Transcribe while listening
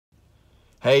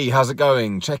Hey, how's it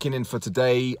going? Checking in for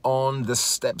today on the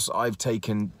steps I've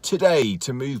taken today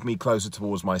to move me closer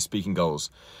towards my speaking goals.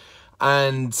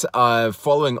 And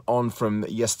following on from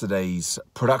yesterday's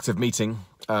productive meeting,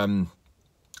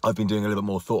 I've been doing a little bit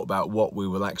more thought about what we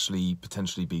will actually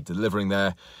potentially be delivering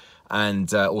there,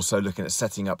 and also looking at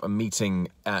setting up a meeting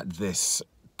at this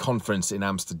conference in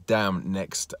Amsterdam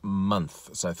next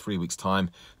month, so 3 weeks time.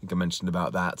 I think I mentioned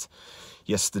about that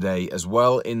yesterday as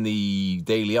well in the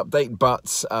daily update,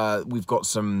 but we've got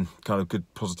some kind of good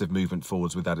positive movement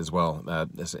forwards with that as well,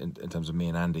 in terms of me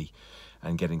and Andy,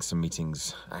 and getting some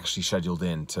meetings actually scheduled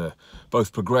in to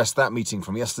both progress that meeting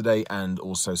from yesterday and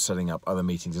also setting up other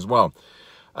meetings as well.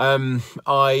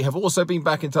 I have also been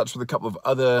back in touch with a couple of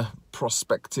other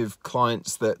prospective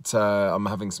clients that I'm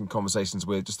having some conversations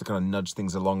with, just to kind of nudge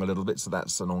things along a little bit, so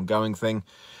that's an ongoing thing.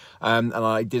 And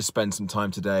I did spend some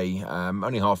time today,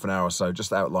 only half an hour or so,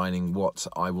 just outlining what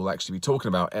I will actually be talking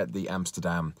about at the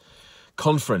Amsterdam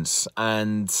conference,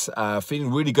 and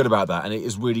feeling really good about that. And it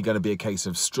is really going to be a case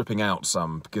of stripping out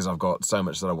some, because I've got so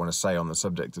much that I want to say on the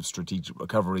subject of strategic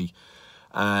recovery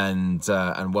and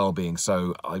well-being.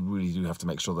 So I really do have to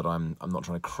make sure that I'm not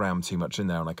trying to cram too much in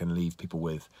there, and I can leave people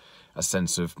with a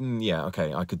sense of, yeah,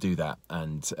 okay, I could do that,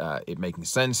 and it making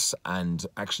sense, and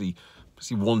actually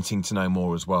wanting to know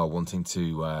more as well, wanting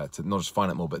to not just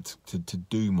find out more, but to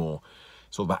do more.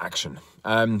 It's all about action.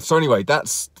 So anyway,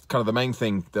 that's kind of the main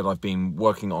thing that I've been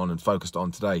working on and focused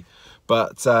on today.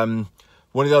 But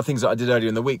one of the other things that I did earlier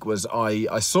in the week was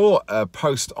I saw a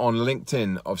post on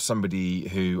LinkedIn of somebody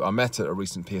who I met at a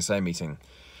recent PSA meeting.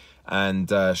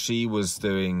 And she was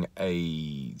doing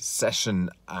a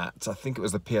session at, I think it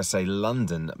was the PSA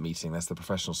London meeting. That's the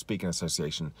Professional Speaking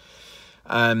Association.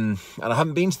 And I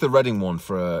haven't been to the Reading one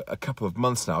for a couple of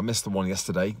months now. I missed the one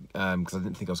yesterday because I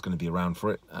didn't think I was going to be around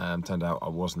for it. Turned out I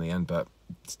was in the end, but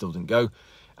still didn't go.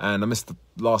 And I missed the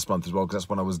last month as well, because that's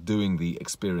when I was doing the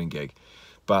Experian gig.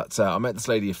 But I met this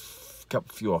lady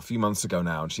a few months ago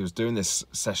now, and she was doing this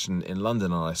session in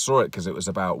London, and I saw it because it was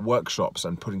about workshops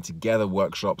and putting together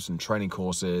workshops and training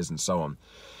courses and so on.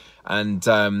 And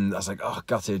I was like, oh,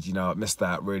 gutted, I missed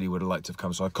that. Really would have liked to have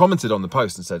come. So I commented on the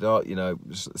post and said, oh,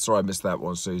 sorry I missed that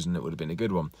one, Susan. It would have been a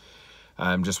good one.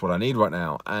 Just what I need right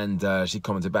now. And she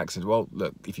commented back, said, well,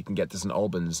 look, if you can get to St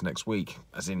Albans next week,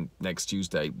 as in next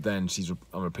Tuesday, then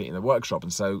I'm repeating the workshop.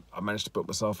 And so I managed to put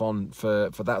myself on for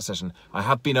that session. I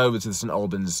have been over to the St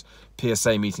Albans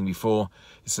PSA meeting before.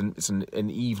 It's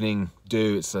an evening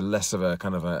do. It's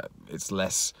it's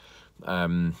less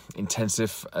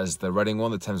intensive as the Reading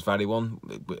one, the Thames Valley one.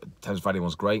 Thames Valley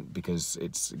one's great because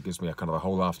it gives me a kind of a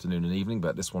whole afternoon and evening,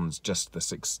 but this one's just the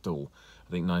 6th stall,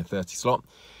 I think 9:30 slot.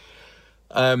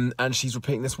 And she's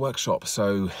repeating this workshop,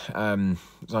 so I'm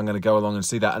going to go along and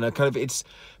see that. And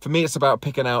for me, it's about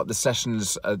picking out the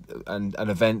sessions and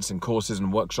events and courses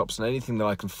and workshops and anything that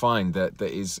I can find that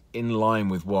is in line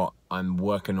with what I'm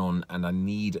working on and I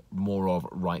need more of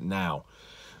right now.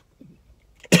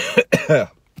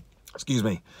 Excuse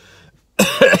me.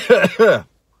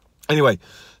 Anyway,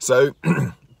 so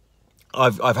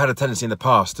I've had a tendency in the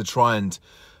past to try and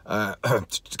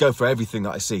to go for everything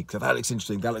that I see. So that looks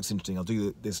interesting. I'll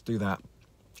do this, do that.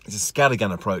 It's a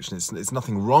scattergun approach, and it's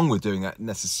nothing wrong with doing that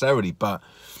necessarily. But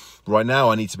right now,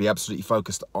 I need to be absolutely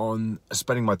focused on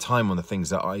spending my time on the things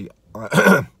that I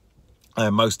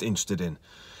am most interested in.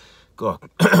 God,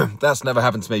 that's never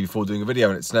happened to me before doing a video,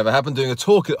 and it's never happened doing a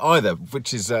talk either,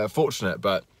 which is fortunate.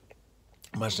 But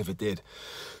imagine if it did.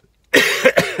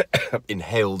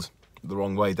 Inhaled the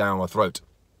wrong way down my throat.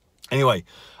 Anyway,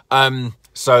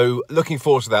 so looking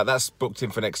forward to that. That's booked in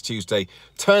for next Tuesday.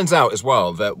 Turns out as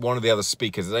well that one of the other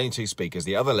speakers, there's only 2 speakers,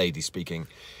 the other lady speaking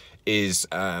is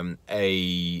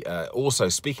also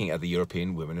speaking at the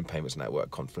European Women in Payments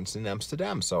Network conference in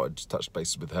Amsterdam. So I just touched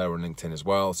base with her on LinkedIn as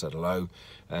well, said hello,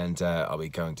 and I'll be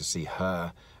going to see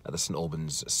her at the St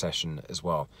Albans session as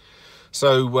well.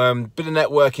 So bit of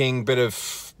networking, bit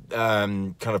of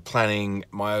kind of planning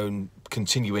my own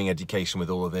continuing education with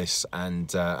all of this,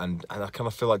 and I kind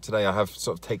of feel like today I have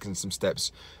sort of taken some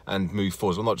steps and moved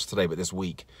forward. Well, not just today, but this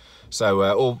week. So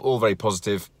all very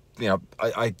positive. I'd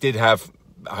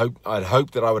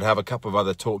hoped that I would have a couple of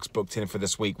other talks booked in for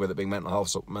this week, whether it being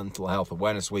mental health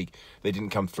awareness week. They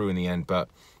didn't come through in the end, but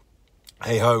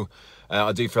hey ho,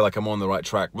 I do feel like I'm on the right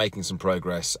track, making some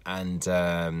progress, and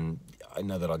I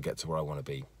know that I'll get to where I want to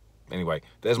be. Anyway,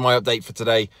 there's my update for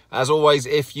today. As always,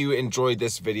 if you enjoyed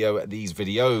these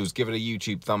videos, give it a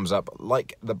YouTube thumbs up,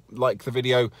 like the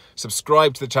video,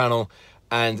 subscribe to the channel,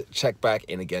 and check back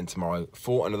in again tomorrow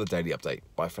for another daily update.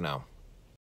 Bye for now.